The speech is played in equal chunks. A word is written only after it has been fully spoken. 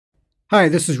Hi,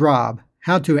 this is Rob.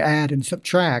 How to add and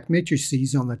subtract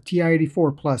matrices on the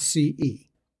TI-84 Plus CE.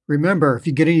 Remember, if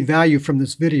you get any value from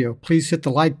this video, please hit the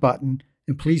like button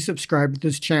and please subscribe to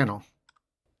this channel.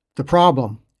 The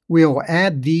problem: we will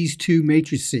add these two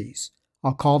matrices.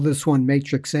 I'll call this one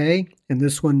matrix A and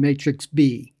this one matrix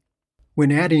B.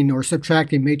 When adding or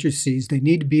subtracting matrices, they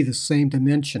need to be the same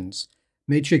dimensions.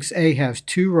 Matrix A has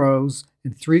 2 rows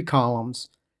and 3 columns.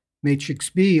 Matrix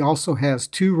B also has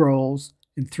 2 rows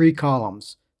and 3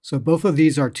 columns. So both of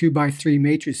these are 2 by 3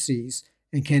 matrices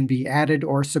and can be added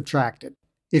or subtracted.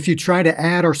 If you try to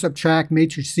add or subtract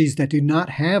matrices that do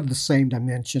not have the same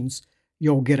dimensions,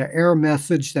 you'll get an error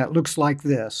message that looks like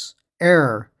this: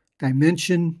 Error,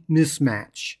 dimension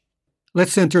mismatch.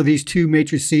 Let's enter these two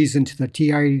matrices into the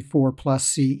TI-84 Plus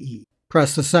CE.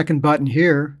 Press the second button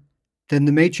here, then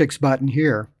the matrix button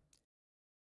here.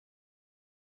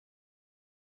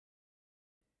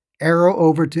 Arrow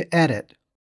over to Edit.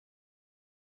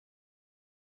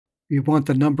 We want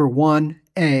the number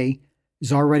 1A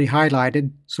is already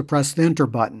highlighted, so press the Enter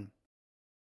button.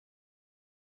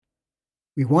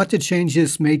 We want to change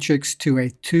this matrix to a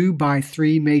 2 by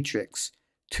 3 matrix,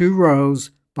 2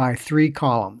 rows by 3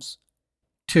 columns.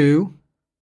 2,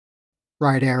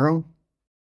 right arrow,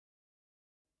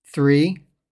 3,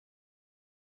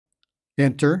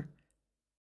 Enter.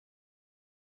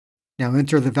 Now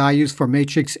enter the values for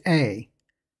matrix A.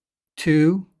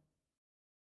 2,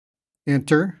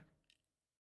 Enter,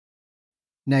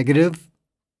 negative,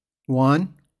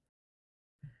 1.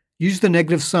 Use the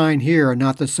negative sign here and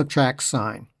not the subtract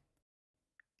sign.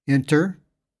 Enter,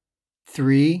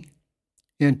 3,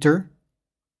 Enter.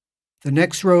 The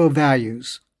next row of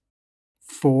values: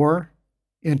 4,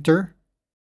 Enter,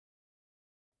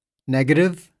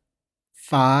 negative,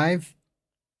 5,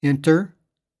 Enter,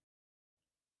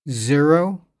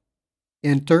 0,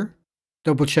 Enter.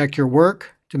 Double check your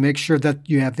work to make sure that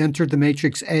you have entered the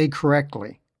matrix A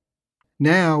correctly.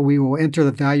 Now we will enter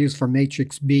the values for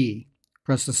matrix B.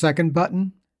 Press the second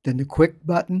button, then the quick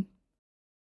button.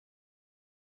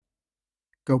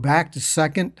 Go back to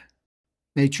second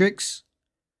matrix.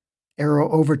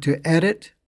 Arrow over to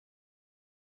Edit.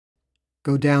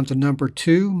 Go down to number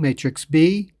 2, matrix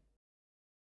B.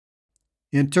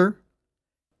 Enter.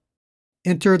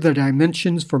 Enter the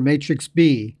dimensions for matrix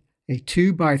B, a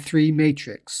 2 by 3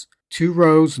 matrix, 2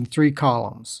 rows and 3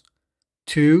 columns.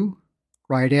 2,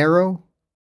 right arrow,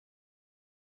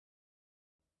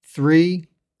 3,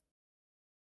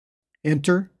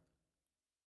 Enter,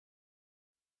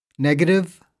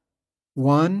 negative,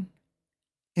 1,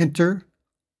 Enter,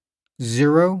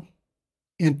 0,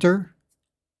 Enter,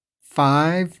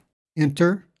 5,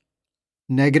 Enter,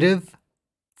 negative,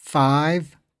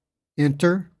 5,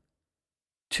 Enter,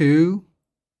 2,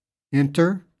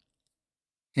 Enter,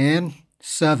 and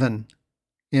 7,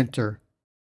 Enter.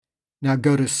 Now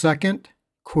go to second,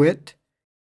 quit.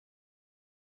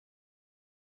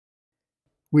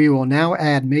 We will now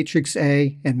add matrix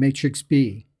A and matrix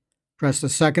B. Press the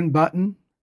second button,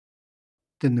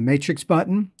 then the matrix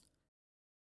button.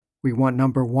 We want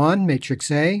number 1, matrix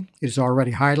A. It is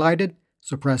already highlighted,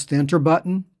 so press the Enter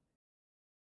button.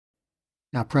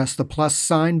 Now press the plus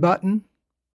sign button.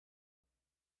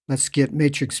 Let's get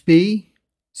matrix B,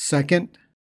 second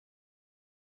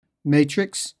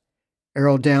matrix.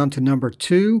 Arrow down to number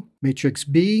 2, matrix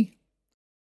B,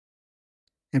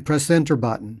 and press the Enter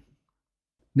button.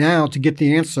 Now to get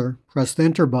the answer, press the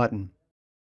Enter button.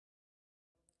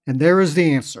 And there is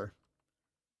the answer.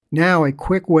 Now a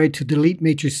quick way to delete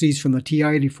matrices from the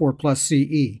TI-84 Plus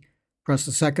CE. Press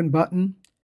the second button,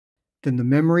 then the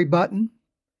memory button.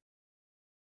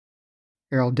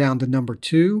 Arrow down to number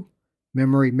 2,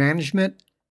 memory management.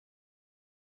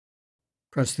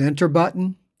 Press the Enter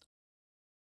button.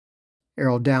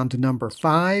 Arrow down to number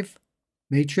 5,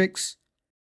 matrix.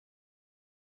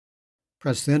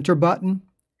 Press the Enter button.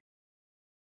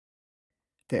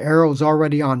 The arrow is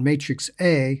already on matrix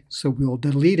A, so we will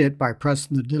delete it by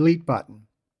pressing the Delete button.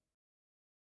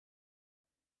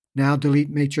 Now delete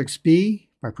matrix B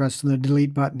by pressing the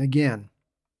Delete button again.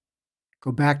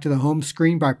 Go back to the home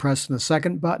screen by pressing the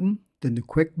second button, then the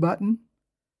quick button.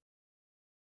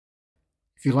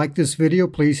 If you like this video,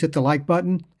 please hit the like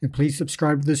button and please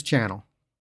subscribe to this channel.